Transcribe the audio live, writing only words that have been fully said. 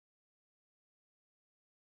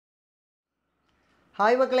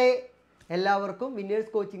Hi മക്കളെ, എല്ലാവർക്കും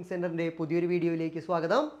winners coaching സെൻറ്ററിൻ്റെ പുതിയൊരു വീഡിയോയിലേക്ക്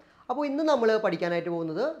സ്വാഗതം. അപ്പോൾ ഇന്ന് നമ്മൾ പഠിക്കാനായിട്ട്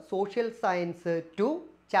പോകുന്നത് social science 2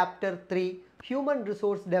 chapter 3 human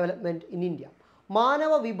resource development in India,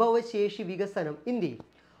 മാനവ വിഭവശേഷി വികസനം ഇന്ത്യയിൽ.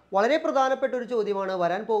 വളരെ പ്രധാനപ്പെട്ട ഒരു ചോദ്യമാണ്.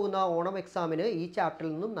 വരാൻ പോകുന്ന ഓണം എക്സാമിന് ഈ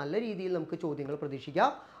ചാപ്റ്ററിൽ നിന്നും നല്ല രീതിയിൽ നമുക്ക് ചോദ്യങ്ങൾ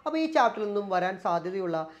പ്രതീക്ഷിക്കാം. അപ്പോൾ ഈ ചാപ്റ്ററിൽ നിന്നും വരാൻ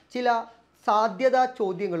സാധ്യതയുള്ള ചില സാധ്യതാ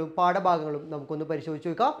ചോദ്യങ്ങളും പാഠഭാഗങ്ങളും നമുക്കൊന്ന്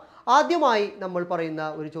പരിശോധിച്ച് നോക്കാം. ആദ്യമായി നമ്മൾ പറയുന്ന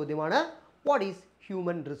ഒരു ചോദ്യമാണ് വാട്ട് ഈസ്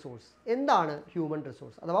ഹ്യൂമൻ റിസോഴ്സ്. എന്താണ് ഹ്യൂമൻ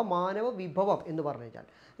റിസോഴ്സ് അഥവാ മാനവ വിഭവം എന്ന് പറഞ്ഞു കഴിഞ്ഞാൽ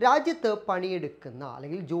രാജ്യത്ത് പണിയെടുക്കുന്ന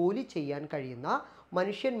അല്ലെങ്കിൽ ജോലി ചെയ്യാൻ കഴിയുന്ന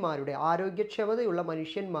മനുഷ്യന്മാരുടെ ആരോഗ്യക്ഷമതയുള്ള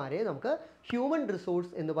മനുഷ്യന്മാരെ നമുക്ക് ഹ്യൂമൻ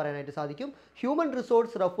റിസോഴ്സ് എന്ന് പറയാനായിട്ട് സാധിക്കും. Human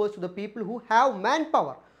resource refers to the people who have man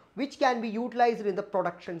power which can be utilised in the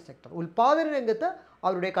production sector. ഉൽപ്പാദന രംഗത്ത്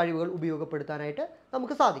അവരുടെ കഴിവുകൾ ഉപയോഗപ്പെടുത്താനായിട്ട്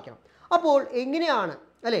നമുക്ക് സാധിക്കണം. അപ്പോൾ എങ്ങനെയാണ്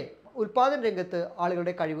അല്ലേ ഉൽപ്പാദന രംഗത്ത്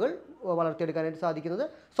ആളുകളുടെ കഴിവുകൾ വളർത്തിയെടുക്കാനായിട്ട് സാധിക്കുന്നത്?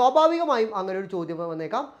 സ്വാഭാവികമായും അങ്ങനെ ഒരു ചോദ്യം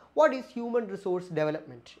വന്നേക്കാം. What is human resource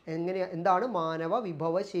development? എന്താണ് മാനവ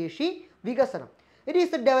വിഭവശേഷി വികസനം? It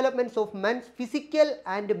is the developments of men's physical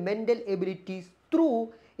and mental abilities through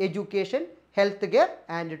education, health care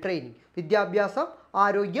and training. വിദ്യാഭ്യാസം,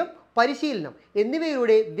 ആരോഗ്യം, പരിശീലനം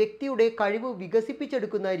എന്നിവയിലൂടെ വ്യക്തിയുടെ കഴിവ്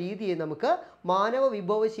വികസിപ്പിച്ചെടുക്കുന്ന രീതിയെ നമുക്ക് മാനവ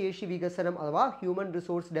വിഭവശേഷി വികസനം അഥവാ ഹ്യൂമൻ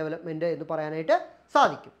റിസോഴ്സ് ഡെവലപ്മെൻറ്റ് എന്ന് പറയാനായിട്ട്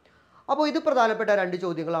സാധിക്കും. അപ്പോൾ ഇത് പ്രധാനപ്പെട്ട 2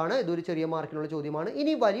 ചോദ്യങ്ങളാണ്. ഇതൊരു ചെറിയ മാർക്കിനുള്ള ചോദ്യമാണ്.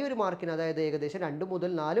 ഇനി വലിയൊരു മാർക്കിന്, അതായത് ഏകദേശം 2 മുതൽ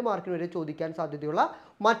 4 മാർക്കിന് വരെ ചോദിക്കാൻ സാധ്യതയുള്ള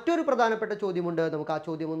മറ്റൊരു പ്രധാനപ്പെട്ട ചോദ്യമുണ്ട്. നമുക്ക് ആ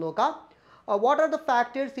ചോദ്യം ഒന്ന് നോക്കാം. What are the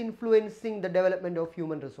factors influencing the development of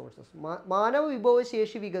human resources? മാനവ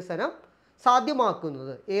വിഭവശേഷി വികസനം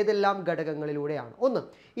സാധ്യമാക്കുന്നത് ഏതെല്ലാം ഘടകങ്ങളിലൂടെയാണ്? ഒന്ന്,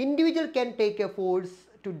 individual can take efforts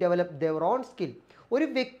to develop their own skill. ഒരു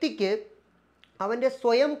വ്യക്തിക്ക് അവൻ്റെ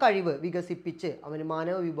സ്വയം കഴിവ് വികസിപ്പിച്ച് അവന്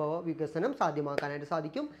മാനവ വിഭവ വികസനം സാധ്യമാക്കാനായിട്ട്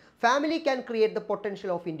സാധിക്കും. Family can create the potential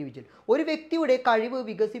of individual. ഒരു വ്യക്തിയുടെ കഴിവ്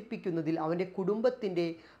വികസിപ്പിക്കുന്നതിൽ അവൻ്റെ കുടുംബത്തിൻ്റെ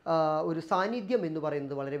ഒരു സാന്നിധ്യം എന്ന്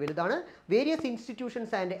പറയുന്നത് വളരെ വലുതാണ്. Various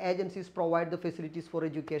institutions and agencies provide the facilities for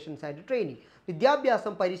educations and training.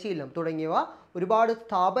 വിദ്യാഭ്യാസം, പരിശീലനം തുടങ്ങിയവ ഒരുപാട്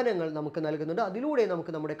സ്ഥാപനങ്ങൾ നമുക്ക് നൽകുന്നുണ്ട്. അതിലൂടെ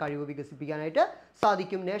നമുക്ക് നമ്മുടെ കഴിവ് വികസിപ്പിക്കാനായിട്ട്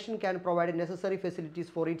സാധിക്കും. Nation can provide necessary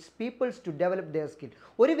facilities for it's people's to develop there skill.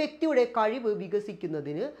 ഒരു വ്യക്തിയുടെ കഴിവ്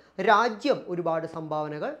വികസിക്കുന്നതിന് രാജ്യം ഒരുപാട്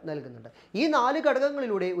സംഭാവനകൾ നൽകുന്നുണ്ട്. ഈ 4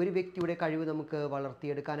 ഘടകങ്ങളിലൂടെ ഒരു വ്യക്തിയുടെ കഴിവ് നമുക്ക്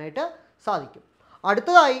വളർത്തിയെടുക്കാനായിട്ട് സാധിക്കും.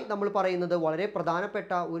 അടുത്തതായി നമ്മൾ പറയുന്നത് വളരെ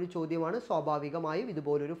പ്രധാനപ്പെട്ട ഒരു ചോദ്യമാണ്. സ്വാഭാവികമായും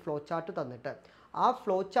ഇതുപോലൊരു ഫ്ലോ ചാർട്ട് തന്നിട്ട് ആ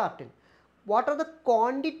ഫ്ലോ ചാർട്ടിൽ what are the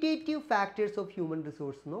quantitative factors of human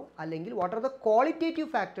resource എന്നോ അല്ലെങ്കിൽ what are the qualitative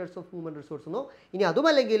factors of human resource എന്നോ ഇനി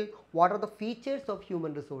അതുമല്ലെങ്കിൽ what are the features of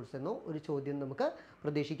human resource എന്നോ ഒരു ചോദ്യം നമുക്ക്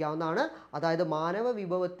പ്രതീക്ഷിക്കാവുന്നതാണ്. അതായത് മാനവ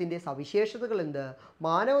വിഭവത്തിൻ്റെ സവിശേഷതകൾ എന്ത്,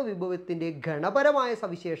 മാനവ വിഭവത്തിൻ്റെ ഗണപരമായ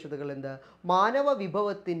സവിശേഷതകൾ എന്ത്, മാനവ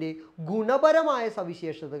വിഭവത്തിൻ്റെ ഗുണപരമായ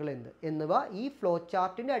സവിശേഷതകൾ എന്ത് എന്നിവ ഈ ഫ്ലോ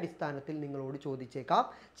ചാർട്ടിൻ്റെ അടിസ്ഥാനത്തിൽ നിങ്ങളോട് ചോദിച്ചേക്കാം.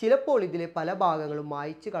 ചിലപ്പോൾ ഇതിലെ പല ഭാഗങ്ങളും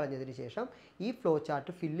മായ്ച്ചു കളഞ്ഞതിന് ശേഷം ഈ ഫ്ലോ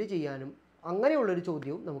ചാർട്ട് ഫില്ല് ചെയ്യാനും അങ്ങനെയുള്ളൊരു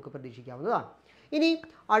ചോദ്യവും നമുക്ക് പ്രതീക്ഷിക്കാവുന്നതാണ്. ഇനി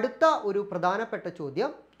അടുത്ത ഒരു പ്രധാനപ്പെട്ട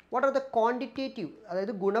ചോദ്യം വാട്ട് ആർ ദ ക്വാണ്ടിറ്റേറ്റീവ്,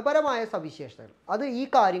 അതായത് ഗുണപരമായ സവിശേഷതകൾ. അത് ഈ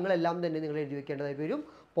കാര്യങ്ങളെല്ലാം തന്നെ നിങ്ങൾ എഴുതി വെക്കേണ്ടതായിട്ട് വരും.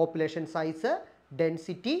 Population size,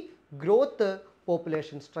 density, growth,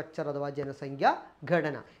 population structure അഥവാ ജനസംഖ്യ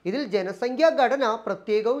ഘടന. ഇതിൽ ജനസംഖ്യ ഘടന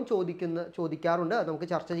പ്രത്യേകവും ചോദിക്കാറുണ്ട്. അത്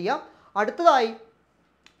നമുക്ക് ചർച്ച ചെയ്യാം. അടുത്തതായി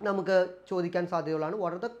നമുക്ക് ചോദിക്കാൻ സാധ്യതയുള്ളതാണ്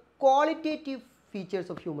what are the qualitative features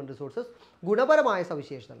of human resources. ഗുണപരമായ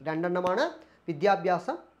സവിശേഷതകൾ 2 എണ്ണമാണ്.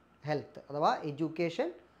 വിദ്യാഭ്യാസം, ഹെൽത്ത് അഥവാ എഡ്യൂക്കേഷൻ,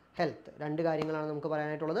 ഹെൽത്ത്. 2 കാര്യങ്ങളാണ് നമുക്ക്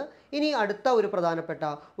പറയാനായിട്ടുള്ളത്. ഇനി അടുത്ത ഒരു പ്രധാനപ്പെട്ട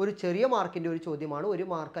ഒരു ചെറിയ മാർക്കിൻ്റെ ഒരു ചോദ്യമാണ്. 1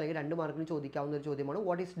 മാർക്ക് അല്ലെങ്കിൽ 2 മാർക്കിന് ചോദിക്കാവുന്ന ഒരു ചോദ്യമാണ്.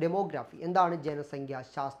 What is demography? എന്താണ് ജനസംഖ്യാ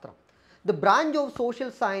ശാസ്ത്രം? The branch of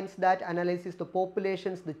social science that analyzes the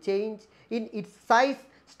populations, the change in its size,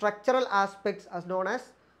 structural aspects as known as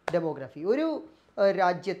demography. ഒരു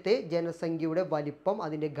രാജ്യത്തെ ജനസംഖ്യയുടെ വലിപ്പം,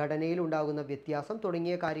 അതിൻ്റെ ഘടനയിൽ ഉണ്ടാകുന്ന വ്യത്യാസം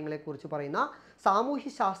തുടങ്ങിയ കാര്യങ്ങളെക്കുറിച്ച് പറയുന്ന സാമൂഹ്യ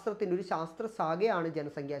ശാസ്ത്രത്തിൻ്റെ ഒരു ശാസ്ത്ര ശാഖയാണ്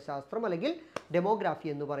ജനസംഖ്യാശാസ്ത്രം അല്ലെങ്കിൽ ഡെമോഗ്രാഫി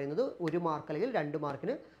എന്ന് പറയുന്നത്. 1 മാർക്ക് അല്ലെങ്കിൽ 2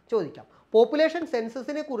 മാർക്കിന് ചോദിക്കാം. പോപ്പുലേഷൻ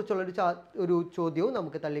സെൻസസിനെ കുറിച്ചുള്ളൊരു ഒരു ചോദ്യവും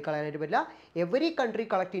നമുക്ക് തള്ളിക്കളയാനായിട്ട് പറ്റില്ല. Every country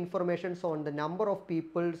collect informations on the number of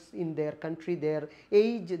people's in there country, there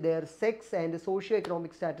age, there sex and socio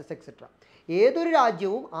economic status etcetera. ഏതൊരു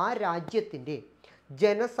രാജ്യവും ആ രാജ്യത്തിൻ്റെ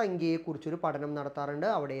ജനസംഖ്യയെക്കുറിച്ചൊരു പഠനം നടത്താറുണ്ട്.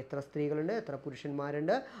 അവിടെ എത്ര സ്ത്രീകളുണ്ട്, എത്ര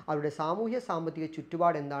പുരുഷന്മാരുണ്ട്, അവരുടെ സാമൂഹ്യ സാമ്പത്തിക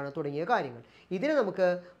ചുറ്റുപാട് എന്താണ് തുടങ്ങിയ കാര്യങ്ങൾ. ഇതിനെ നമുക്ക്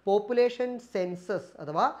പോപ്പുലേഷൻ സെൻസസ്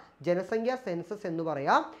അഥവാ ജനസംഖ്യാ സെൻസസ് എന്ന്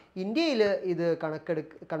പറയാം. ഇന്ത്യയിൽ ഇത്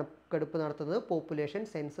കണക്കെടുപ്പ് നടത്തുന്നത് പോപ്പുലേഷൻ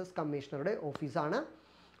സെൻസസ് കമ്മീഷണറുടെ ഓഫീസാണ്.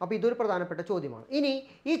 അപ്പോൾ ഇതൊരു പ്രധാനപ്പെട്ട ചോദ്യമാണ്. ഇനി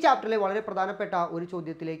ഈ ചാപ്റ്ററിലെ വളരെ പ്രധാനപ്പെട്ട ഒരു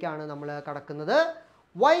ചോദ്യത്തിലേക്കാണ് നമ്മൾ കടക്കുന്നത്.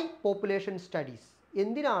 Y population studies?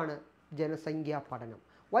 എന്തിനാണ് ജനസംഖ്യാ പഠനം?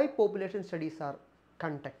 Y population studies R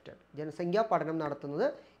conducted. ജനസംഖ്യാ പഠനം നടത്തുന്നത്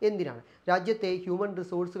എന്തിനാണ്? രാജ്യത്തെ ഹ്യൂമൻ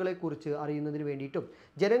റിസോഴ്സുകളെക്കുറിച്ച് അറിയുന്നതിന് വേണ്ടിയിട്ടും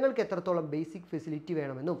ജനങ്ങൾക്ക് എത്രത്തോളം ബേസിക് ഫെസിലിറ്റി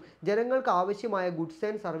വേണമെന്നും ജനങ്ങൾക്ക് ആവശ്യമായ ഗുഡ്സ്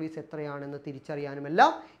ആൻഡ് സർവീസ് എത്രയാണെന്ന്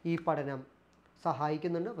തിരിച്ചറിയാനുമെല്ലാം ഈ പഠനം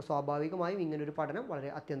സഹായിക്കുന്നുണ്ട്. അപ്പോൾ സ്വാഭാവികമായും ഇങ്ങനൊരു പഠനം വളരെ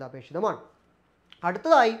അത്യന്താപേക്ഷിതമാണ്.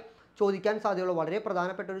 അടുത്തതായി ചോദിക്കാൻ സാധ്യതയുള്ള വളരെ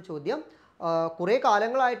പ്രധാനപ്പെട്ട ഒരു ചോദ്യം, കുറേ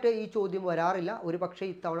കാലങ്ങളായിട്ട് ഈ ചോദ്യം വരാറില്ല, ഒരു പക്ഷേ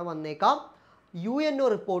ഇത്തവണ വന്നേക്കാം. UNO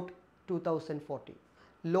റിപ്പോർട്ട് 2014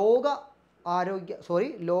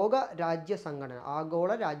 ലോക രാജ്യ സംഘടന, ആഗോള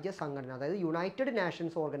രാജ്യ സംഘടന, അതായത് യുണൈറ്റഡ്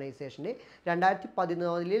നാഷൻസ് ഓർഗനൈസേഷൻ്റെ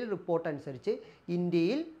 2014 റിപ്പോർട്ട് അനുസരിച്ച്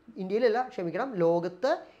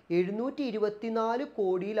ലോകത്ത് 724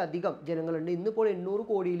 കോടിയിലധികം ജനങ്ങളുണ്ട്. ഇന്നിപ്പോൾ 800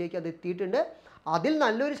 കോടിയിലേക്ക് അത് എത്തിയിട്ടുണ്ട്. അതിൽ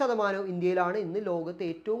നല്ലൊരു ശതമാനവും ഇന്ത്യയിലാണ്. ഇന്ന് ലോകത്ത്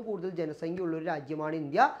ഏറ്റവും കൂടുതൽ ജനസംഖ്യ ഉള്ളൊരു രാജ്യമാണ്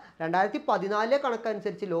ഇന്ത്യ. 2014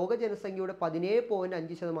 കണക്കനുസരിച്ച് ലോക ജനസംഖ്യയുടെ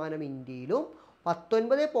 17.5% ഇന്ത്യയിലും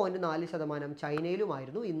 19.4%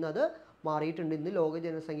 ചൈനയിലുമായിരുന്നു. ഇന്നത് മാറിയിട്ടുണ്ട്. ഇന്ന് ലോക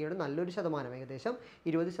ജനസംഖ്യയുടെ നല്ലൊരു ശതമാനം, ഏകദേശം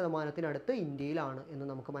 20%-നടുത്ത് ഇന്ത്യയിലാണ് എന്ന്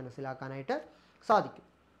നമുക്ക് മനസ്സിലാക്കാനായിട്ട് സാധിക്കും.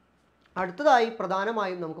 അടുത്തതായി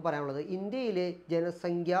പ്രധാനമായും നമുക്ക് പറയാനുള്ളത് ഇന്ത്യയിലെ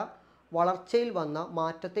ജനസംഖ്യ വളർച്ചയിൽ വന്ന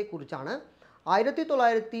മാറ്റത്തെക്കുറിച്ചാണ്.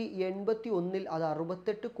 1981 അത്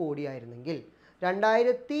 68 കോടിയായിരുന്നെങ്കിൽ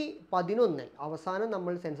 2011 അവസാനം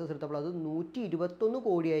നമ്മൾ സെൻസസ് എടുത്തപ്പോൾ അത് 121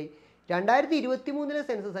 കോടിയായി. 2023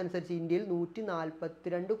 സെൻസസ് അനുസരിച്ച് ഇന്ത്യയിൽ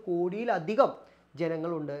 142 കോടിയിലധികം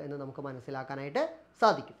ജനങ്ങളുണ്ട് എന്ന് നമുക്ക് മനസ്സിലാക്കാനായിട്ട്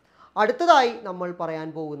സാധിക്കും. അടുത്തതായി നമ്മൾ പറയാൻ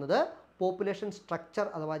പോകുന്നത് പോപ്പുലേഷൻ സ്ട്രക്ചർ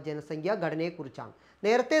അഥവാ ജനസംഖ്യാ ഘടനയെക്കുറിച്ചാണ്.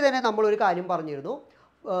 നേരത്തെ തന്നെ നമ്മളൊരു കാര്യം പറഞ്ഞിരുന്നു,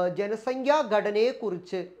 ജനസംഖ്യാ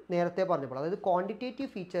ഘടനയെക്കുറിച്ച് നേരത്തെ പറഞ്ഞപ്പോൾ, അതായത് ക്വാണ്ടിറ്റേറ്റീവ്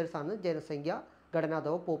ഫീച്ചേഴ്സാണ് ജനസംഖ്യാ ഘടന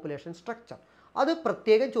അഥവാ പോപ്പുലേഷൻ സ്ട്രക്ചർ. അത്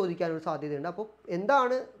പ്രത്യേകം ചോദിക്കാനൊരു സാധ്യതയുണ്ട്. അപ്പോൾ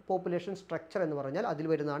എന്താണ് പോപ്പുലേഷൻ സ്ട്രക്ചർ എന്ന് പറഞ്ഞാൽ അതിൽ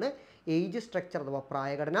വരുന്നതാണ് ഏജ് സ്ട്രക്ചർ അഥവാ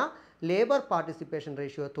പ്രായഘടന, ലേബർ പാർട്ടിസിപ്പേഷൻ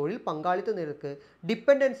റേഷ്യോ തൊഴിൽ പങ്കാളിത്ത നിരക്ക്,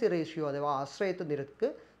 ഡിപ്പെൻഡൻസി റേഷ്യോ അഥവാ ആശ്രയത്വ നിരക്ക്,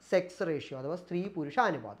 സെക്സ് റേഷ്യോ അഥവാ സ്ത്രീ പുരുഷ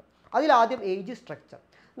അനുപാതം. അതിലാദ്യം ഏജ് സ്ട്രക്ചർ.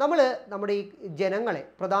 നമ്മുടെ ഈ ജനങ്ങളെ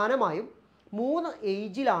പ്രധാനമായും 3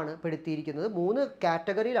 ഏജിലാണ് പെടുത്തിയിരിക്കുന്നത്, 3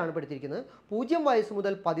 കാറ്റഗറിയിലാണ് പെടുത്തിയിരിക്കുന്നത്. 0 വയസ്സ്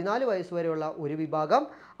മുതൽ 14 വയസ്സ് വരെയുള്ള ഒരു വിഭാഗം,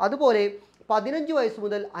 അതുപോലെ 15 വയസ്സ്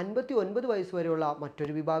മുതൽ 59 വയസ്സ് വരെയുള്ള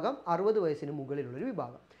മറ്റൊരു വിഭാഗം, 60 വയസ്സിന് മുകളിലുള്ളൊരു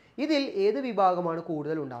വിഭാഗം. ഇതിൽ ഏത് വിഭാഗമാണ്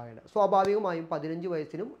കൂടുതൽ ഉണ്ടാവേണ്ടത്? സ്വാഭാവികമായും 15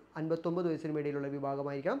 വയസ്സിനും 59 വയസ്സിനും ഇടയിലുള്ള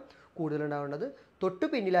വിഭാഗമായിരിക്കണം കൂടുതൽ ഉണ്ടാവേണ്ടത്. തൊട്ടു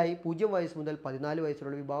പിന്നിലായി 0 വയസ്സ് മുതൽ 14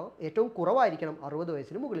 വയസ്സിലുള്ള വിഭാഗം, ഏറ്റവും കുറവായിരിക്കണം 60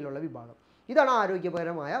 വയസ്സിന് മുകളിലുള്ള വിഭാഗം. ഇതാണ്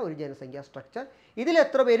ആരോഗ്യപരമായ ഒരു ജനസംഖ്യാ സ്ട്രക്ചർ. ഇതിൽ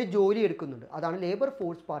എത്ര പേര് ജോലി എടുക്കുന്നുണ്ട്, അതാണ് ലേബർ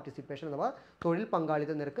ഫോഴ്സ് പാർട്ടിസിപ്പേഷൻ അഥവാ തൊഴിൽ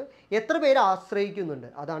പങ്കാളിത്ത നിരക്ക്. എത്ര പേര് ആശ്രയിക്കുന്നുണ്ട്,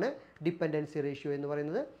 അതാണ് ഡിപ്പെൻഡൻസി റേഷ്യോ എന്ന്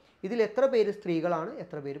പറയുന്നത്. ഇതിൽ എത്ര പേര് സ്ത്രീകളാണ്,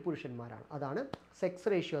 എത്ര പേര് പുരുഷന്മാരാണ്, അതാണ് സെക്സ്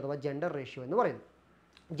റേഷ്യോ അഥവാ ജെൻഡർ റേഷ്യോ എന്ന് പറയുന്നത്.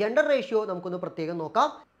 ജെൻഡർ റേഷ്യോ നമുക്കൊന്ന് പ്രത്യേകം നോക്കാം.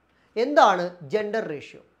 എന്താണ് ജെൻഡർ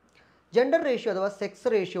റേഷ്യോ? ജെൻഡർ റേഷ്യോ അഥവാ സെക്സ്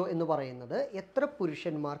റേഷ്യോ എന്ന് പറയുന്നത് എത്ര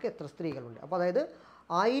പുരുഷന്മാർക്ക് എത്ര സ്ത്രീകളുണ്ട്. അപ്പോൾ അതായത്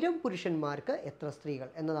 1000 പുരുഷന്മാർക്ക് എത്ര സ്ത്രീകൾ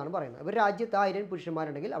എന്നതാണ് പറയുന്നത്. ഒരു രാജ്യത്ത് 1000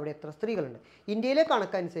 പുരുഷന്മാരുണ്ടെങ്കിൽ അവിടെ എത്ര സ്ത്രീകളുണ്ട്. ഇന്ത്യയിലെ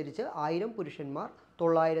കണക്കനുസരിച്ച് 1000 പുരുഷന്മാർ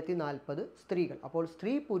 940 സ്ത്രീകൾ. അപ്പോൾ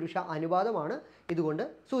സ്ത്രീ പുരുഷ അനുപാതമാണ് ഇതുകൊണ്ട്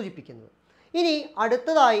സൂചിപ്പിക്കുന്നത്. ഇനി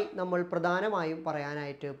അടുത്തതായി നമ്മൾ പ്രധാനമായും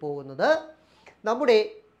പറയാനായിട്ട് പോകുന്നത് നമ്മുടെ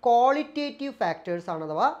ക്വാളിറ്റേറ്റീവ് ഫാക്ടേഴ്സ് ആണ്,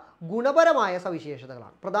 അഥവാ ഗുണപരമായ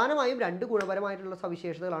സവിശേഷതകളാണ്. പ്രധാനമായും 2 ഗുണപരമായിട്ടുള്ള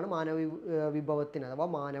സവിശേഷതകളാണ് മാനവ വിഭവത്തിന് അഥവാ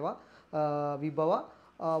മാനവ വിഭവ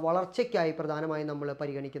വളർച്ചയ്ക്കായി പ്രധാനമായും നമ്മൾ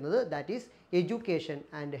പരിഗണിക്കുന്നത്. That is education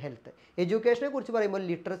and health. എഡ്യൂക്കേഷനെ കുറിച്ച് പറയുമ്പോൾ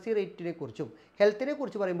ലിറ്ററസി റേറ്റിനെ കുറിച്ചും ഹെൽത്തിനെ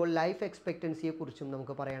കുറിച്ച് പറയുമ്പോൾ ലൈഫ് എക്സ്പെക്റ്റൻസിയെ കുറിച്ചും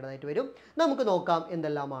നമുക്ക് പറയേണ്ടതായിട്ട് വരും. നമുക്ക് നോക്കാം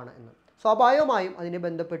എന്തെല്ലാമാണ് എന്ന്. സ്വാഭാവികമായും അതിനെ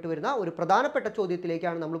ബന്ധപ്പെട്ട് വരുന്ന ഒരു പ്രധാനപ്പെട്ട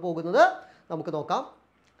ചോദ്യത്തിലേക്കാണ് നമ്മൾ പോകുന്നത്. നമുക്ക് നോക്കാം.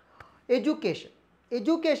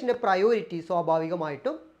 എഡ്യൂക്കേഷൻ്റെ പ്രയോറിറ്റി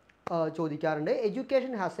സ്വാഭാവികമായിട്ടും ചോദിക്കാറുണ്ട്.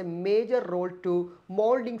 Education has A major role to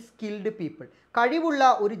moulding skilled people. കഴിവുള്ള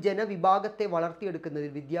ഒരു ജനവിഭാഗത്തെ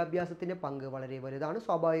വളർത്തിയെടുക്കുന്നതിൽ വിദ്യാഭ്യാസത്തിൻ്റെ പങ്ക് വളരെ വലുതാണ്.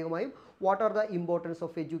 സ്വാഭാവികമായും what are the importance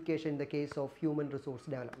of education in the case of human resource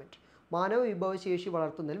development? മാനവ വിഭവശേഷി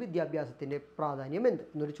വളർത്തുന്നതിൽ വിദ്യാഭ്യാസത്തിൻ്റെ പ്രാധാന്യം എന്ത്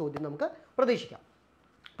എന്നൊരു ചോദ്യം നമുക്ക് പ്രതീക്ഷിക്കാം.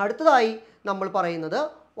 അടുത്തതായി നമ്മൾ പറയുന്നത്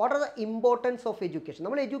what are the importance of education.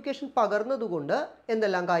 നമ്മൾ എഡ്യൂക്കേഷൻ പകർന്നതുകൊണ്ട്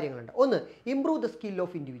എന്തെല്ലാം കാര്യങ്ങളുണ്ട്. ഒന്ന്, improve the skill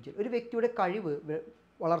of individual. ഒരു വ്യക്തിയുടെ കഴിവ്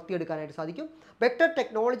വളർത്തിയെടുക്കാനായിട്ട് സാധിക്കും. Better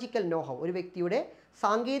technological know-how. ഒരു വ്യക്തിയുടെ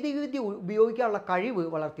സാങ്കേതികവിദ്യ ഉപയോഗിക്കാനുള്ള കഴിവ്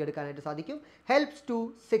വളർത്തിയെടുക്കാനായിട്ട് സാധിക്കും. Helps to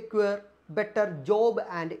secure better job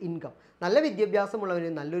and income. നല്ല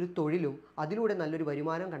വിദ്യാഭ്യാസമുള്ളവന് നല്ലൊരു തൊഴിലും അതിലൂടെ നല്ലൊരു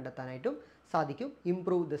വരുമാനം കണ്ടെത്താനായിട്ടും സാധിക്കും.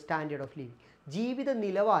 Improve the standard of living. ജീവിത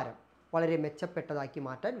നിലവാരം വളരെ മെച്ചപ്പെട്ടതാക്കി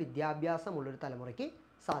മാറ്റാൻ വിദ്യാഭ്യാസമുള്ളൊരു തലമുറയ്ക്ക്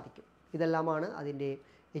സാധിക്കും. ഇതെല്ലാമാണ് അതിൻ്റെ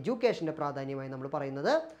എഡ്യൂക്കേഷൻ്റെ പ്രാധാന്യമായി നമ്മൾ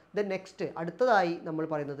പറയുന്നത്. നെക്സ്റ്റ് അടുത്തതായി നമ്മൾ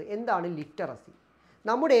പറയുന്നത് എന്താണ് ലിറ്ററസി.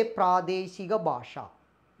 നമ്മുടെ പ്രാദേശിക ഭാഷ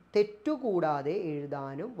തെറ്റുകൂടാതെ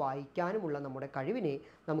എഴുതാനും വായിക്കാനുമുള്ള നമ്മുടെ കഴിവിനെ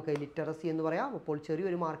നമുക്ക് ലിറ്ററസി എന്ന് പറയാം. അപ്പോൾ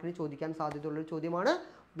ചെറിയൊരു മാർക്കിന് ചോദിക്കാൻ സാധ്യതയുള്ളൊരു ചോദ്യമാണ്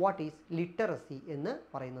വാട്ട് ഈസ് ലിറ്ററസി എന്ന്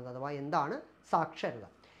പറയുന്നത്, അഥവാ എന്താണ് സാക്ഷരത.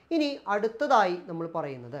 ഇനി അടുത്തതായി നമ്മൾ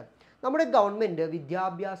പറയുന്നത്, നമ്മുടെ ഗവൺമെൻറ്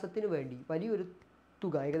വിദ്യാഭ്യാസത്തിന് വേണ്ടി വലിയൊരു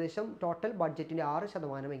തുക, ഏകദേശം ടോട്ടൽ ബഡ്ജറ്റിൻ്റെ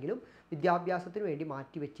 6% വിദ്യാഭ്യാസത്തിന് വേണ്ടി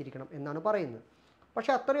മാറ്റിവെച്ചിരിക്കണം എന്നാണ് പറയുന്നത്.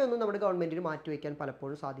 പക്ഷേ അത്രയൊന്നും നമ്മുടെ ഗവൺമെൻറ്റിന് മാറ്റിവെക്കാൻ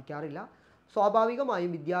പലപ്പോഴും സാധിക്കാറില്ല.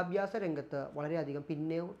 സ്വാഭാവികമായും വിദ്യാഭ്യാസ രംഗത്ത് വളരെയധികം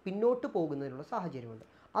പിന്നോട്ട് പോകുന്നതിനുള്ള സാഹചര്യമുണ്ട്.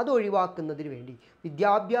 അത് ഒഴിവാക്കുന്നതിന് വേണ്ടി,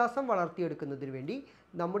 വിദ്യാഭ്യാസം വളർത്തിയെടുക്കുന്നതിന് വേണ്ടി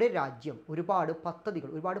നമ്മുടെ രാജ്യം ഒരുപാട് പദ്ധതികൾ,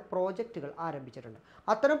 ഒരുപാട് പ്രോജക്റ്റുകൾ ആരംഭിച്ചിട്ടുണ്ട്.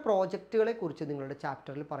 അത്തരം പ്രോജക്റ്റുകളെക്കുറിച്ച് നിങ്ങളുടെ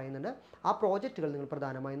ചാപ്റ്ററിൽ പറയുന്നുണ്ട്. ആ പ്രോജക്റ്റുകൾ നിങ്ങൾ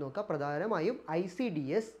പ്രധാനമായും നോക്കുക. പ്രധാനമായും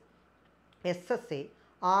ICDS, SSA,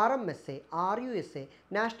 RMSA, RUSA,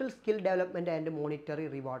 national skill development and monetary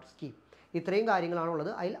reward scheme, ഇത്രയും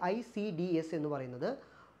കാര്യങ്ങളാണുള്ളത്. അതിൽ ICDS എന്ന് പറയുന്നത്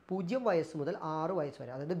 0 വയസ്സ് മുതൽ 6 വയസ്സ്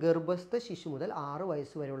വരെ, അതായത് ഗർഭസ്ഥ ശിശു മുതൽ 6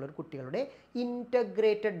 വയസ്സ് വരെയുള്ള കുട്ടികളുടെ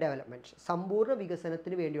ഇൻറ്റഗ്രേറ്റഡ് ഡെവലപ്മെൻറ്റ്, സമ്പൂർണ്ണ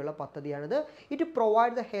വികസനത്തിന് വേണ്ടിയുള്ള പദ്ധതിയാണിത്. It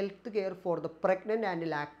provide the health care for the pregnant and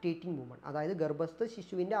lactating woman, അതായത് ഗർഭസ്ഥ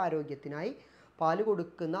ശിശുവിൻ്റെ ആരോഗ്യത്തിനായി പാല്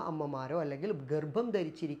കൊടുക്കുന്ന അമ്മമാരോ അല്ലെങ്കിൽ ഗർഭം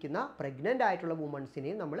ധരിച്ചിരിക്കുന്ന പ്രഗ്നൻ്റ് ആയിട്ടുള്ള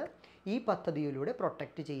വുമൺസിനെയും നമ്മൾ ഈ പദ്ധതിയിലൂടെ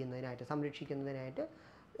പ്രൊട്ടക്റ്റ് ചെയ്യുന്നതിനായിട്ട്, സംരക്ഷിക്കുന്നതിനായിട്ട്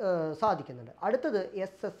സാധിക്കുന്നുണ്ട്. അടുത്തത്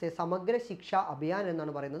SSA, സമഗ്ര ശിക്ഷാ അഭിയാൻ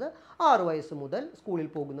എന്നാണ് പറയുന്നത്. 6 വയസ്സ് മുതൽ സ്കൂളിൽ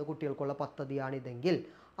പോകുന്ന കുട്ടികൾക്കുള്ള പദ്ധതിയാണിതെങ്കിൽ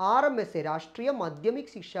RMSA, രാഷ്ട്രീയ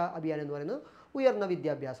മാധ്യമിക് ശിക്ഷാ അഭിയാൻ എന്ന് പറയുന്നത് ഉയർന്ന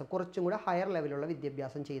വിദ്യാഭ്യാസം, കുറച്ചും കൂടെ ഹയർ ലെവലുള്ള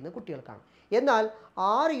വിദ്യാഭ്യാസം ചെയ്യുന്ന കുട്ടികൾക്കാണ്. എന്നാൽ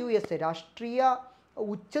RUSA, രാഷ്ട്രീയ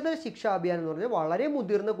ഉച്ചതല ശിക്ഷാ അഭിയാൻ എന്ന് പറഞ്ഞാൽ വളരെ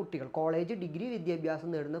മുതിർന്ന കുട്ടികൾ, കോളേജ് ഡിഗ്രി വിദ്യാഭ്യാസം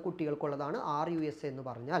നേടുന്ന കുട്ടികൾക്കുള്ളതാണ് RUSA എന്ന്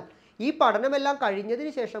പറഞ്ഞാൽ. ഈ പഠനമെല്ലാം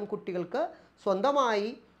കഴിഞ്ഞതിന് ശേഷം കുട്ടികൾക്ക് സ്വന്തമായി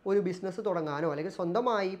ഒരു ബിസിനസ് തുടങ്ങാനോ അല്ലെങ്കിൽ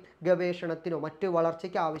സ്വന്തമായി ഗവേഷണത്തിനോ മറ്റ്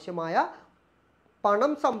വളർച്ചയ്ക്ക് ആവശ്യമായ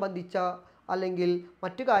പണം സംബന്ധിച്ച അല്ലെങ്കിൽ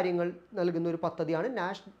മറ്റു കാര്യങ്ങൾ നൽകുന്ന ഒരു പദ്ധതിയാണ്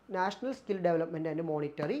national skill development and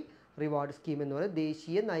monetary reward scheme എന്ന് പറയുന്നത്,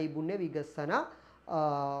 ദേശീയ നൈപുണ്യ വികസന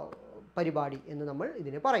പരിപാടി എന്ന് നമ്മൾ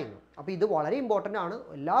ഇതിനെ പറയുന്നു. അപ്പോൾ ഇത് വളരെ ഇമ്പോർട്ടൻ്റ് ആണ്.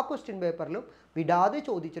 എല്ലാ ക്വസ്റ്റ്യൻ പേപ്പറിലും വിടാതെ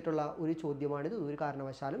ചോദിച്ചിട്ടുള്ള ഒരു ചോദ്യമാണിത്. ഒരു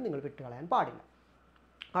കാരണവശാലും നിങ്ങൾ വിട്ടുകളയാൻ പാടില്ല.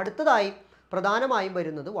 അടുത്തതായി പ്രധാനമായും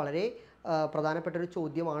വരുന്നത് വളരെ പ്രധാനപ്പെട്ടൊരു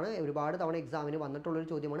ചോദ്യമാണ്, ഒരുപാട് തവണ എക്സാമിന് വന്നിട്ടുള്ളൊരു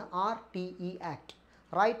ചോദ്യമാണ് RTE act,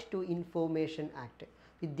 right to information act,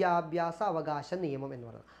 വിദ്യാഭ്യാസ അവകാശ നിയമം എന്ന്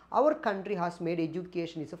പറയുന്നത്. Our country has made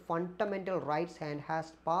education is A fundamental rights and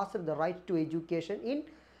has passed the right to education in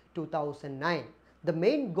 2009. The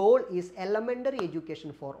main goal is elementary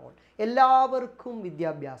education for all, എല്ലാവർക്കും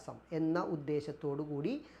വിദ്യാഭ്യാസം എന്ന ഉദ്ദേശത്തോടു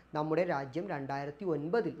കൂടി നമ്മുടെ രാജ്യം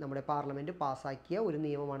 2009 നമ്മുടെ പാർലമെൻറ്റ് പാസ്സാക്കിയ ഒരു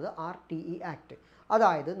നിയമമാണിത് RTE ആക്ട്.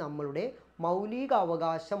 അതായത് നമ്മളുടെ മൗലിക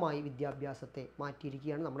അവകാശമായി വിദ്യാഭ്യാസത്തെ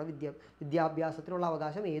മാറ്റിയിരിക്കുകയാണ്. നമ്മുടെ വിദ്യാഭ്യാസത്തിനുള്ള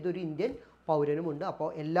അവകാശം ഏതൊരു ഇന്ത്യൻ പൗരനുമുണ്ട്. അപ്പോൾ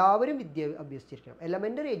എല്ലാവരും വിദ്യ അഭ്യസിച്ചിരിക്കണം.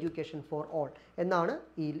 എലമെൻ്ററി എഡ്യൂക്കേഷൻ ഫോർ ഓൾ എന്നാണ്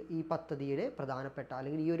ഈ പദ്ധതിയുടെ പ്രധാനപ്പെട്ട,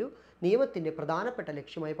 അല്ലെങ്കിൽ ഈ ഒരു നിയമത്തിൻ്റെ പ്രധാനപ്പെട്ട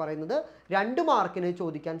ലക്ഷ്യമായി പറയുന്നത്. 2 മാർക്കിന്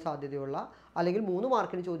ചോദിക്കാൻ സാധ്യതയുള്ള അല്ലെങ്കിൽ 3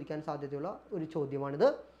 മാർക്കിന് ചോദിക്കാൻ സാധ്യതയുള്ള ഒരു ചോദ്യമാണിത്.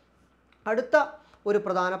 അടുത്ത ഒരു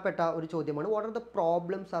പ്രധാനപ്പെട്ട ഒരു ചോദ്യമാണ്, what are the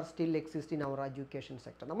problems are still exist in our education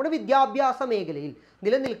sector, നമ്മുടെ വിദ്യാഭ്യാസ മേഖലയിൽ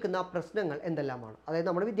നിലനിൽക്കുന്ന പ്രശ്നങ്ങൾ എന്തെല്ലാമാണ്. അതായത്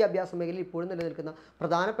നമ്മുടെ വിദ്യാഭ്യാസ മേഖലയിൽ ഇപ്പോഴും നിലനിൽക്കുന്ന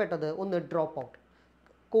പ്രധാനപ്പെട്ടത്, ഒന്ന് ഡ്രോപ്പ് ഔട്ട്,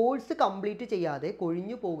 കോഴ്സ് കംപ്ലീറ്റ് ചെയ്യാതെ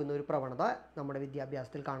കൊഴിഞ്ഞു പോകുന്ന ഒരു പ്രവണത നമ്മുടെ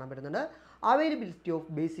വിദ്യാഭ്യാസത്തിൽ കാണാൻ പറ്റുന്നുണ്ട്. അവൈലബിലിറ്റി ഓഫ്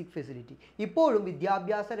ബേസിക് ഫെസിലിറ്റി, ഇപ്പോഴും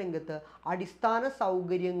വിദ്യാഭ്യാസ രംഗത്ത് അടിസ്ഥാന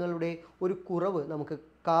സൗകര്യങ്ങളുടെ ഒരു കുറവ് നമുക്ക്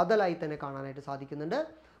കാതലായി തന്നെ കാണാനായിട്ട് സാധിക്കുന്നുണ്ട്.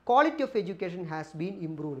 Quality of education has been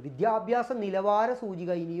improved, വിദ്യാഭ്യാസ നിലവാര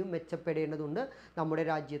സൂചിക ഇനിയും മെച്ചപ്പെടേണ്ടതുണ്ട്. നമ്മുടെ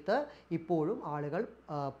രാജ്യത്ത് ഇപ്പോഴും ആളുകൾ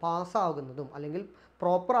പാസ്സാകുന്നതും അല്ലെങ്കിൽ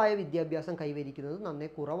പ്രോപ്പറായ വിദ്യാഭ്യാസം കൈവരിക്കുന്നതും നന്നേ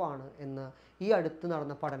കുറവാണ് എന്ന് ഈ അടുത്ത്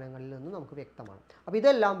നടന്ന പഠനങ്ങളിൽ നിന്ന് നമുക്ക് വ്യക്തമാണ്. അപ്പോൾ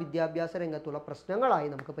ഇതെല്ലാം വിദ്യാഭ്യാസ രംഗത്തുള്ള പ്രശ്നങ്ങളായി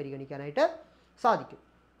നമുക്ക് പരിഗണിക്കാനായിട്ട് സാധിക്കും.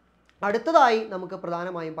 അടുത്തതായി നമുക്ക്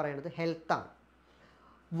പ്രധാനമായും പറയുന്നത് ഹെൽത്താണ്.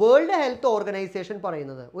 വേൾഡ് ഹെൽത്ത് ഓർഗനൈസേഷൻ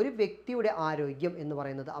പറയുന്നത് ഒരു വ്യക്തിയുടെ ആരോഗ്യം എന്ന്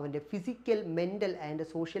പറയുന്നത് അവൻ്റെ physical, mental and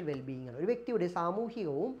social wellbeing ആണ്. ഒരു വ്യക്തിയുടെ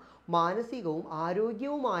സാമൂഹികവും മാനസികവും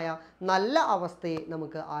ആരോഗ്യവുമായ നല്ല അവസ്ഥയെ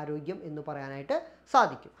നമുക്ക് ആരോഗ്യം എന്ന് പറയാനായിട്ട്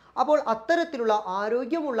സാധിക്കും. അപ്പോൾ അത്തരത്തിലുള്ള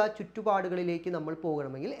ആരോഗ്യമുള്ള ചുറ്റുപാടുകളിലേക്ക് നമ്മൾ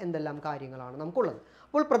പോകണമെങ്കിൽ എന്തെല്ലാം കാര്യങ്ങളാണ് നമുക്കുള്ളത്.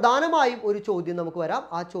 അപ്പോൾ പ്രധാനമായും ഒരു ചോദ്യം നമുക്ക് വരാം.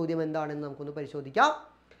 ആ ചോദ്യം എന്താണെന്ന് നമുക്കൊന്ന് പരിശോധിക്കാം.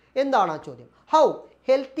 എന്താണ് ആ ചോദ്യം? How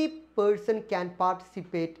healthy person can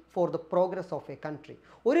participate for the progress of A country,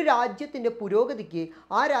 ഒരു രാജ്യത്തിൻ്റെ പുരോഗതിക്ക്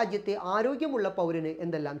ആ രാജ്യത്തെ ആരോഗ്യമുള്ള പൗരന്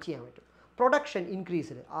എന്തെല്ലാം ചെയ്യാൻ പറ്റും. പ്രൊഡക്ഷൻ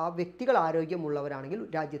ഇൻക്രീസ്ഡ്, ആ വ്യക്തികൾ ആരോഗ്യമുള്ളവരാണെങ്കിൽ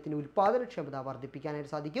രാജ്യത്തിൻ്റെ ഉൽപ്പാദനക്ഷമത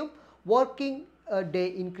വർദ്ധിപ്പിക്കാനായിട്ട് സാധിക്കും. വർക്കിംഗ് ഡേ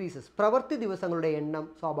ഇൻക്രീസസ്, പ്രവൃത്തി ദിവസങ്ങളുടെ എണ്ണം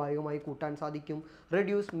സ്വാഭാവികമായി കൂട്ടാൻ സാധിക്കും.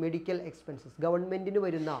 റെഡ്യൂസ് മെഡിക്കൽ എക്സ്പെൻസസ്, ഗവൺമെൻറ്റിന്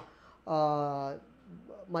വരുന്ന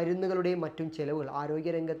മരുന്നുകളുടെയും മറ്റും ചിലവുകൾ,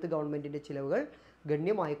 ആരോഗ്യരംഗത്ത് ഗവൺമെൻറ്റിൻ്റെ ചിലവുകൾ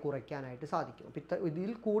ഗണ്യമായി കുറയ്ക്കാനായിട്ട് സാധിക്കും. അപ്പോൾ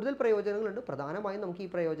ഇതിൽ കൂടുതൽ പ്രയോജനങ്ങളുണ്ട്. പ്രധാനമായും നമുക്ക് ഈ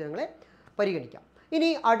പ്രയോജനങ്ങളെ പരിഗണിക്കാം. ഇനി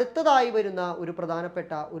അടുത്തതായി വരുന്ന ഒരു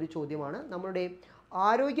പ്രധാനപ്പെട്ട ഒരു ചോദ്യമാണ്, നമ്മുടെ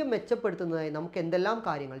ആരോഗ്യം മെച്ചപ്പെടുത്തുന്നതിനായി നമുക്ക് എന്തെല്ലാം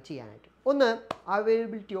കാര്യങ്ങൾ ചെയ്യാനായിട്ട്? ഒന്ന്,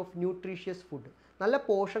 അവൈലബിലിറ്റി ഓഫ് ന്യൂട്രീഷ്യസ് ഫുഡ്. നല്ല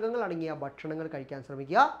പോഷകങ്ങൾ അടങ്ങിയ ഭക്ഷണങ്ങൾ കഴിക്കാൻ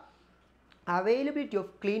ശ്രമിക്കുക. Availability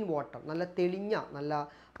of clean water. നല്ല തെളിഞ്ഞ, നല്ല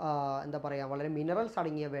എന്താ പറയുക, വളരെ മിനറൽസ്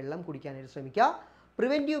അടങ്ങിയ വെള്ളം കുടിക്കാനായിട്ട് ശ്രമിക്കുക.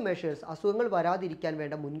 Preventive measures. അസുഖങ്ങൾ വരാതിരിക്കാൻ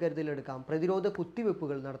വേണ്ട മുൻകരുതലെടുക്കാം. പ്രതിരോധ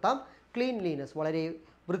കുത്തിവെപ്പുകൾ നടത്താം. ക്ലീൻലിനെസ്. വളരെ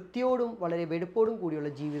വൃത്തിയോടും വളരെ വെടുപ്പോടും കൂടിയുള്ള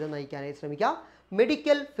ജീവിതം നയിക്കാനായി ശ്രമിക്കാം.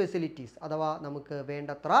 മെഡിക്കൽ ഫെസിലിറ്റീസ് അഥവാ നമുക്ക്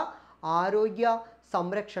വേണ്ടത്ര ആരോഗ്യ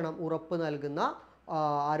സംരക്ഷണം ഉറപ്പ് നൽകുന്ന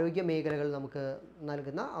ആരോഗ്യ മേഖലകൾ നമുക്ക്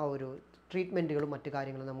നൽകുന്ന ആ ഒരു ട്രീറ്റ്മെൻറ്റുകളും മറ്റു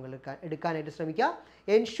കാര്യങ്ങളും നമ്മൾ എടുക്കാനായിട്ട് ശ്രമിക്കുക.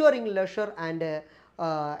 Ensuring leisure and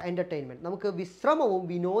entertainment. നമുക്ക് വിശ്രമവും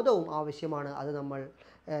വിനോദവും ആവശ്യമാണ്. അത് നമ്മൾ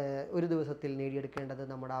ഒരു ദിവസത്തിൽ നേടിയെടുക്കേണ്ടത്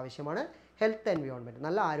നമ്മുടെ ആവശ്യമാണ്. Health environment.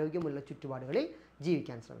 നല്ല ആരോഗ്യമുള്ള ചുറ്റുപാടുകളിൽ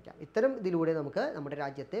ജീവിക്കാൻ ശ്രമിക്കാം. ഇത്തരം ഇതിലൂടെ നമുക്ക് നമ്മുടെ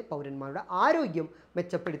രാജ്യത്തെ പൗരന്മാരുടെ ആരോഗ്യം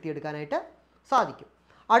മെച്ചപ്പെടുത്തിയെടുക്കാനായിട്ട് സാധിക്കും.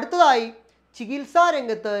 അടുത്തതായി, ചികിത്സാ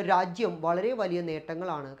രംഗത്ത് രാജ്യം വളരെ വലിയ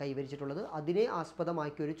നേട്ടങ്ങളാണ് കൈവരിച്ചിട്ടുള്ളത്. അതിനെ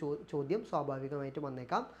ആസ്പദമാക്കിയൊരു ചോദ്യം സ്വാഭാവികമായിട്ടും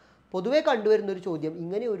വന്നേക്കാം. പൊതുവെ കണ്ടുവരുന്നൊരു ചോദ്യം,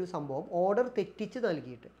 ഇങ്ങനെ ഒരു സംഭവം ഓർഡർ തെറ്റിച്ച്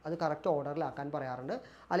നൽകിയിട്ട് അത് കറക്റ്റ് ഓർഡറിലാക്കാൻ പറയാറുണ്ട്.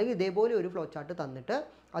 അല്ലെങ്കിൽ ഇതേപോലെ ഒരു ഫ്ലോ ചാർട്ട് തന്നിട്ട്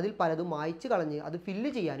അതിൽ പലതും മായ്ച്ച് കളഞ്ഞ് അത് ഫില്ല്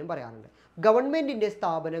ചെയ്യാനും പറയാറുണ്ട്. ഗവൺമെൻറ്റിൻ്റെ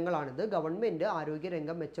സ്ഥാപനങ്ങളാണിത്. ഗവൺമെൻറ്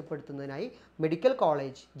ആരോഗ്യരംഗം മെച്ചപ്പെടുത്തുന്നതിനായി മെഡിക്കൽ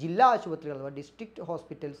കോളേജ്, ജില്ലാ ആശുപത്രികൾ അഥവാ ഡിസ്ട്രിക്ട്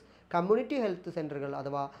ഹോസ്പിറ്റൽസ്, കമ്മ്യൂണിറ്റി ഹെൽത്ത് സെൻ്ററുകൾ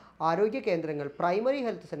അഥവാ ആരോഗ്യ കേന്ദ്രങ്ങൾ, പ്രൈമറി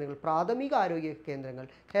ഹെൽത്ത് സെൻ്ററുകൾ, പ്രാഥമിക ആരോഗ്യ കേന്ദ്രങ്ങൾ,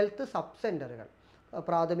 ഹെൽത്ത് സബ് സെൻ്ററുകൾ,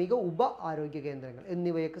 പ്രാഥമിക ഉപ ആരോഗ്യ കേന്ദ്രങ്ങൾ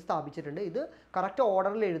എന്നിവയൊക്കെ സ്ഥാപിച്ചിട്ടുണ്ട്. ഇത് കറക്റ്റ്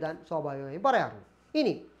ഓർഡറിൽ എഴുതാൻ സ്വാഭാവികമായും പറയാറുണ്ട്.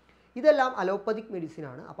 ഇനി ഇതെല്ലാം അലോപ്പതിക്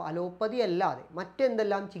മെഡിസിനാണ്. അപ്പോൾ അല്ലാതെ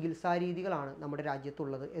മറ്റെന്തെല്ലാം ചികിത്സാ രീതികളാണ് നമ്മുടെ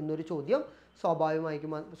രാജ്യത്തുള്ളത് എന്നൊരു ചോദ്യം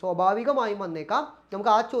സ്വാഭാവികമായും വന്നേക്കാം.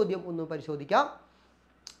 നമുക്ക് ആ ചോദ്യം ഒന്ന് പരിശോധിക്കാം.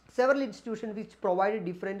 Several institutions which provide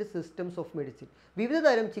different systems of medicine. വിവിധ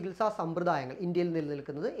തരം ചികിത്സാ സമ്പ്രദായങ്ങൾ ഇന്ത്യയിൽ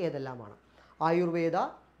നിലനിൽക്കുന്നത് ഏതെല്ലാമാണ്? ആയുർവേദ,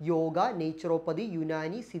 യോഗ, നേച്ചുറോപ്പതി,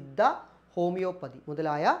 യുനാനി, സിദ്ധ, ഹോമിയോപ്പതി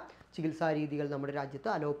മുതലായ ചികിത്സാ രീതികൾ നമ്മുടെ രാജ്യത്ത്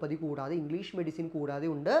അലോപ്പതി കൂടാതെ, ഇംഗ്ലീഷ് മെഡിസിൻ കൂടാതെ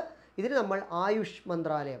ഉണ്ട്. ഇതിന് നമ്മൾ ആയുഷ്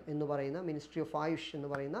മന്ത്രാലയം എന്ന് പറയുന്ന, മിനിസ്ട്രി ഓഫ് ആയുഷ് എന്ന്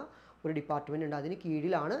പറയുന്ന ഒരു ഡിപ്പാർട്ട്മെൻറ്റ് ഉണ്ട്. അതിന്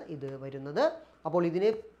കീഴിലാണ് ഇത് വരുന്നത്. അപ്പോൾ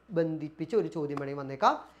ഇതിനെ ബന്ധിപ്പിച്ച് ഒരു ചോദ്യം വേണമെങ്കിൽ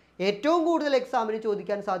വന്നേക്കാം. ഏറ്റവും കൂടുതൽ എക്സാമിന്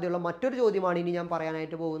ചോദിക്കാൻ സാധ്യതയുള്ള മറ്റൊരു ചോദ്യമാണ് ഇനി ഞാൻ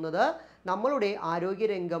പറയാനായിട്ട് പോകുന്നത്. നമ്മളുടെ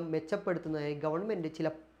ആരോഗ്യരംഗം മെച്ചപ്പെടുത്തുന്നതിനായി ഗവൺമെൻറ് ചില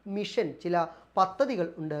മിഷൻ, ചില പദ്ധതികൾ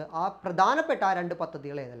ഉണ്ട്. ആ പ്രധാനപ്പെട്ട ആ 2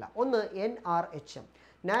 പദ്ധതികൾ ഏതെല്ലാം? ഒന്ന് NRHM,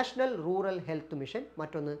 national rural health mission.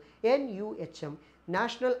 മറ്റൊന്ന് NUHM,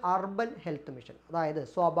 national urban health mission. അതായത്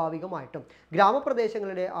സ്വാഭാവികമായിട്ടും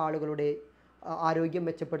ഗ്രാമപ്രദേശങ്ങളിലെ ആളുകളുടെ ആരോഗ്യം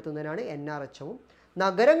മെച്ചപ്പെടുത്തുന്നതിനാണ് NRHM.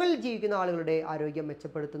 നഗരങ്ങളിൽ ജീവിക്കുന്ന ആളുകളുടെ ആരോഗ്യം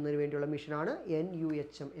മെച്ചപ്പെടുത്തുന്നതിന് വേണ്ടിയുള്ള മിഷനാണ്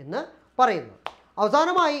NUHM എന്ന് പറയുന്നത്.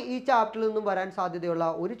 അവസാനമായി ഈ ചാപ്റ്ററിൽ നിന്നും വരാൻ സാധ്യതയുള്ള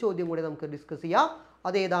ഒരു ചോദ്യം കൂടി നമുക്ക് ഡിസ്കസ് ചെയ്യാം.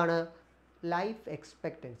 അതേതാണ്? Life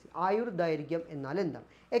expectancy. ആയുർദൈർഘ്യം എന്നാൽ എന്താണ്?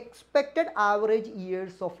 Expected average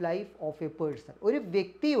years of life of A person. ഒരു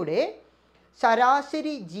വ്യക്തിയുടെ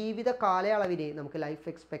ശരാശരി ജീവിത കാലയളവിനെ നമുക്ക് ലൈഫ്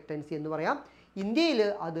എക്സ്പെക്റ്റൻസി എന്ന് പറയാം. ഇന്ത്യയിൽ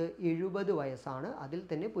അത് 70 വയസ്സാണ്. അതിൽ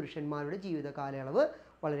തന്നെ പുരുഷന്മാരുടെ ജീവിത കാലയളവ്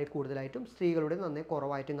വളരെ കൂടുതലായിട്ടും സ്ത്രീകളുടെ നന്നേ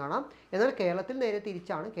കുറവായിട്ടും കാണാം. എന്നാൽ കേരളത്തിൽ നേരെ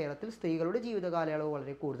തിരിച്ചാണ്. കേരളത്തിൽ സ്ത്രീകളുടെ ജീവിത കാലയളവ്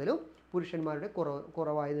വളരെ കൂടുതലും പുരുഷന്മാരുടെ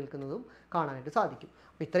കുറവായി നിൽക്കുന്നതും കാണാനായിട്ട് സാധിക്കും.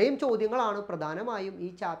 അപ്പോൾ ഇത്രയും ചോദ്യങ്ങളാണ് പ്രധാനമായും ഈ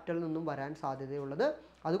ചാപ്റ്ററിൽ നിന്നും വരാൻ സാധ്യതയുള്ളത്.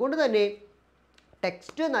 അതുകൊണ്ട് തന്നെ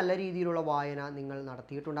ടെക്സ്റ്റ് നല്ല രീതിയിലുള്ള വായന നിങ്ങൾ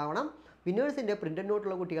നടത്തിയിട്ടുണ്ടാവണം. വിന്നേഴ്സിൻ്റെ പ്രിൻ്റഡ്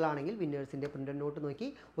നോട്ടുള്ള കുട്ടികളാണെങ്കിൽ വിന്നേഴ്സിൻ്റെ പ്രിൻ്റഡ് നോട്ട് നോക്കി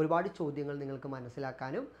ഒരുപാട് ചോദ്യങ്ങൾ നിങ്ങൾക്ക്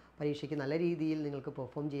മനസ്സിലാക്കാനും പരീക്ഷയ്ക്ക് നല്ല രീതിയിൽ നിങ്ങൾക്ക്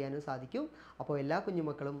പെർഫോം ചെയ്യാനും സാധിക്കും. അപ്പോൾ എല്ലാ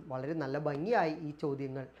കുഞ്ഞുമക്കളും വളരെ നല്ല ഭംഗിയായി ഈ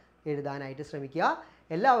ചോദ്യങ്ങൾ എഴുതാനായിട്ട് ശ്രമിക്കുക.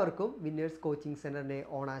 എല്ലാവർക്കും വിന്നേഴ്സ് കോച്ചിങ് സെൻറ്ററിൻ്റെ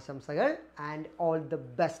ഓണാശംസകൾ ആൻഡ് ഓൾ ദ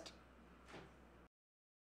ബെസ്റ്റ്.